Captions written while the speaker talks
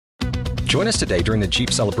Join us today during the Jeep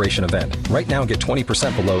Celebration event. Right now, get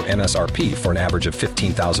 20% below MSRP for an average of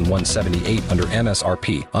 $15,178 under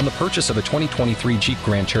MSRP on the purchase of a 2023 Jeep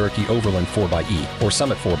Grand Cherokee Overland 4xE or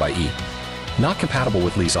Summit 4xE. Not compatible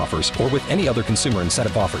with lease offers or with any other consumer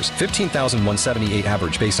incentive offers. $15,178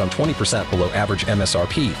 average based on 20% below average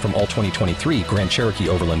MSRP from all 2023 Grand Cherokee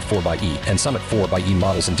Overland 4xE and Summit 4xE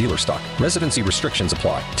models in dealer stock. Residency restrictions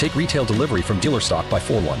apply. Take retail delivery from dealer stock by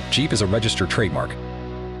 4/1. Jeep is a registered trademark.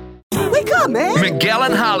 Wake up, man! Miguel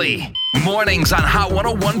and Holly. Mornings on Hot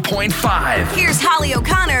 101.5. Here's Holly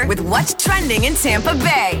O'Connor with what's trending in Tampa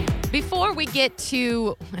Bay. Before we get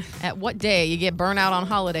to at what day you get burnout on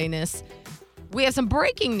holidayness, we have some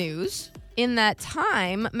breaking news in that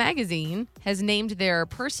Time magazine has named their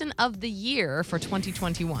Person of the Year for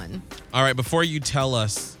 2021. All right, before you tell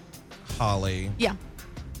us, Holly. Yeah.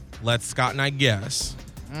 Let Scott and I guess,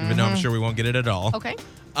 even though I'm sure we won't get it at all. Okay.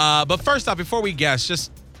 But first off, before we guess,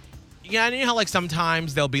 just, you know how like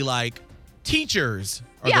sometimes they'll be like, teachers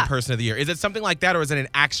are the Person of the Year. Is it something like that, or is it an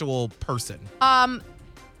actual person?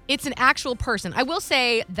 It's an actual person. I will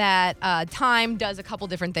say that Time does a couple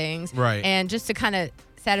different things. Right. And just to kind of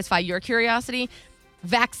satisfy your curiosity,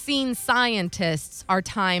 vaccine scientists are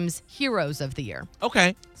Time's Heroes of the Year.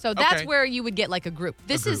 Okay. So that's where you would get like a group.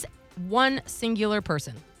 This is one singular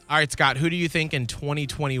person. All right, Scott, who do you think in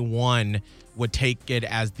 2021 would take it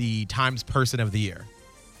as the Times Person of the Year?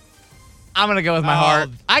 I'm going to go with my heart.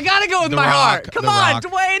 I got to go with my heart. Come on,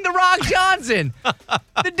 Dwayne The Rock Johnson.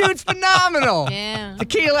 The dude's phenomenal. Yeah.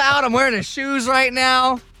 Tequila out. I'm wearing his shoes right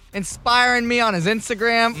now. Inspiring me on his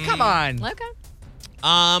Instagram. Come on. Okay.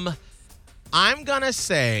 I'm going to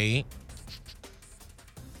say,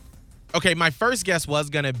 okay, my first guess was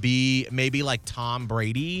going to be maybe like Tom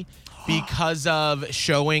Brady because of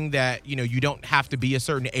showing that, you know, you don't have to be a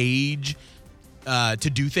certain age to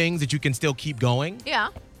do things, that you can still keep going. Yeah.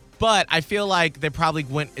 But I feel like they probably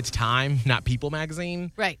went, it's Time, not People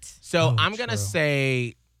magazine. Right. So I'm going to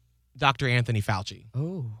say Dr. Anthony Fauci.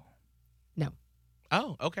 Oh. No.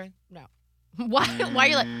 Oh, okay. No. Why are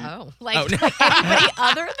you like, like anybody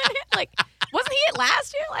other than him? Like, wasn't he it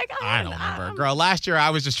last year? Like, I don't remember. Girl, last year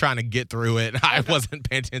I was just trying to get through it. I wasn't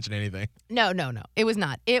paying attention to anything. No. It was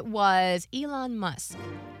not. It was Elon Musk.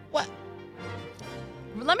 What?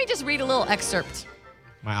 Let me just read a little excerpt.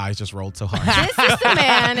 My eyes just rolled so hard. This is the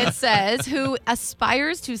man, it says, who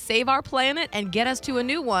aspires to save our planet and get us to a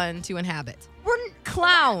new one to inhabit. We're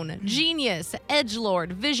clown, genius,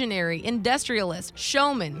 edgelord, visionary, industrialist,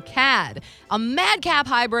 showman, cad, a madcap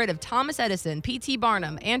hybrid of Thomas Edison, P.T.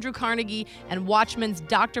 Barnum, Andrew Carnegie, and Watchman's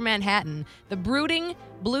Dr. Manhattan, the brooding,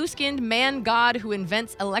 blue-skinned man-god who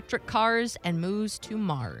invents electric cars and moves to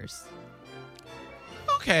Mars.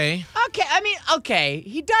 Okay. Okay.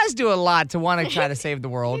 He does do a lot to want to try to save the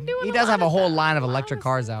world. He does have a whole line of electric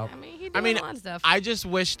cars out. I mean, a lot of stuff. I just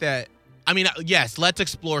wish that, yes, let's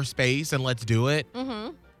explore space and let's do it.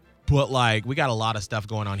 Mm-hmm. But, like, we got a lot of stuff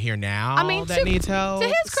going on here now that needs help. To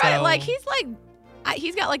his credit, he's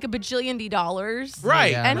got like $1 bajillion.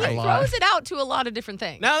 Right. And he throws it out to a lot of different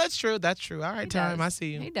things. No, that's true. All right, Time, does. I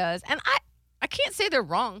see you. He does. And I can't say they're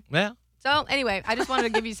wrong. Yeah. So anyway, I just wanted to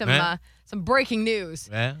give you some breaking news.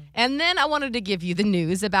 Yeah. And then I wanted to give you the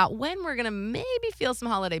news about when we're going to maybe feel some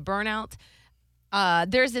holiday burnout.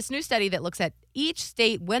 There's this new study that looks at each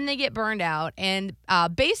state when they get burned out. And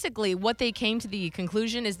basically what they came to the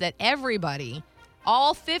conclusion is that everybody,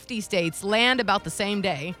 all 50 states, land about the same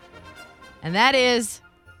day. And that is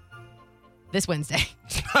this Wednesday.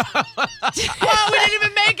 We didn't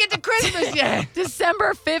even make it to Christmas yet.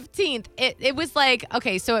 December 15th. It was like,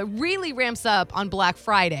 okay, so it really ramps up on Black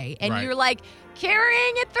Friday. And you're like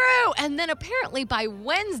carrying it through. And then apparently by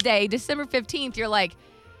Wednesday, December 15th, you're like,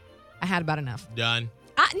 I had about enough. Done.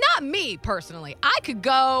 Not me personally. I could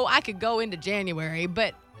go into January,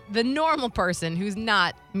 but the normal person who's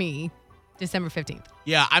not me, December 15th.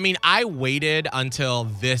 Yeah, I waited until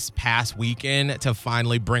this past weekend to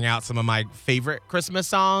finally bring out some of my favorite Christmas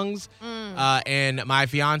songs. And my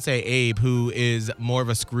fiance, Abe, who is more of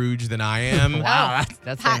a Scrooge than I am. Wow,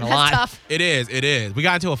 that's saying a lot. Tough. It is. We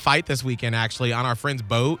got into a fight this weekend, actually, on our friend's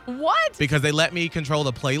boat. What? Because they let me control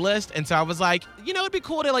the playlist. And so I was like, it'd be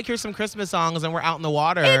cool to, hear some Christmas songs and we're out in the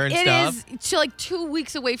water and stuff. It is 2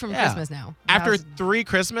 weeks away from Christmas now. After 3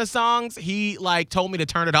 Christmas songs, he, told me to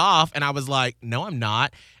turn it off. And I was like, no, I'm not.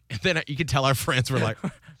 And then you could tell our friends were like,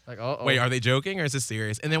 wait, are they joking or is this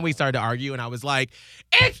serious? And then we started to argue and I was like,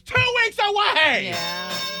 it's 2 weeks away!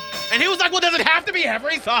 Yeah. And he was like, well, does it have to be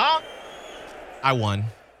every song? I won.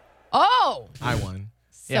 Oh! I won.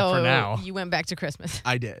 Yeah, for now. You went back to Christmas.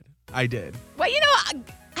 I did. Well,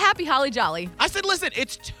 happy holly jolly. I said, listen,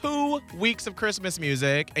 it's 2 weeks of Christmas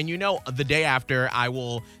music, and the day after I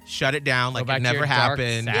will shut it down like it never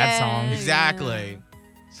happened. Sad songs. Exactly.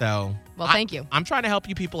 So. Well, thank you. I'm trying to help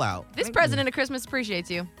you people out. This president of Christmas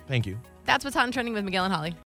appreciates you. Thank you. That's what's hot and trending with Miguel and Holly.